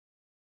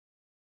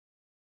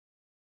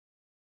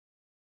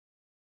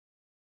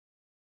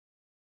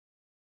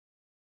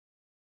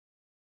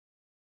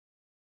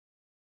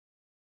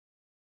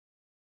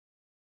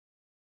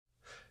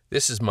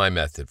This is my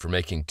method for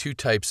making two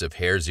types of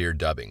hare's ear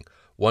dubbing,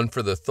 one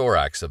for the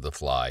thorax of the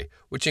fly,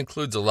 which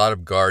includes a lot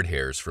of guard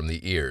hairs from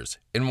the ears,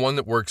 and one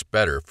that works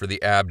better for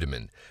the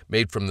abdomen,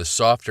 made from the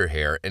softer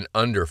hair and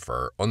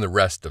underfur on the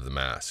rest of the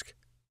mask.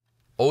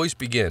 Always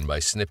begin by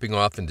snipping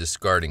off and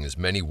discarding as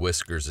many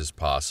whiskers as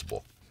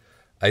possible.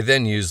 I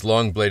then use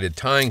long-bladed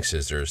tying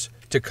scissors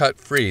to cut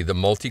free the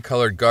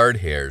multicolored guard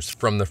hairs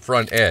from the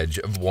front edge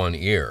of one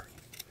ear.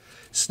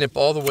 Snip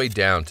all the way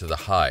down to the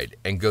hide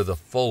and go the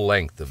full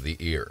length of the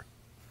ear.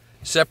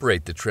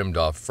 Separate the trimmed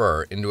off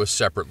fur into a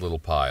separate little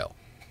pile.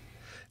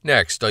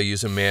 Next, I'll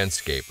use a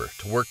manscaper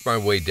to work my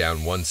way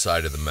down one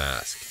side of the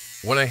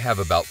mask. When I have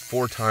about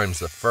 4 times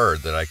the fur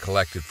that I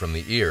collected from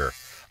the ear,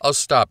 I'll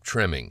stop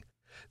trimming.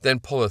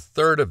 Then pull a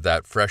third of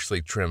that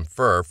freshly trimmed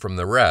fur from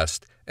the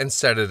rest and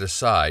set it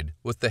aside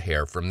with the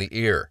hair from the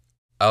ear.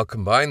 I'll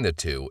combine the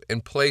two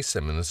and place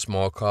them in a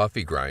small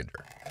coffee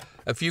grinder.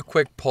 A few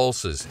quick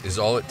pulses is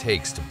all it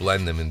takes to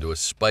blend them into a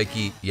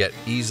spiky yet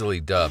easily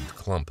dubbed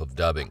clump of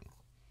dubbing.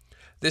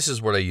 This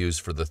is what I use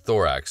for the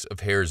thorax of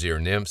hare's ear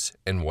nymphs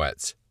and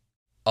wets.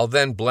 I'll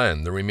then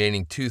blend the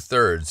remaining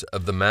 2/3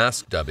 of the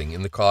mask dubbing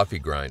in the coffee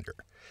grinder.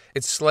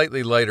 It's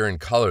slightly lighter in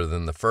color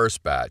than the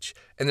first batch,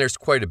 and there's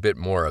quite a bit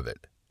more of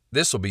it.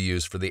 This will be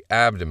used for the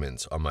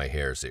abdomens on my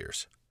hare's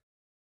ears.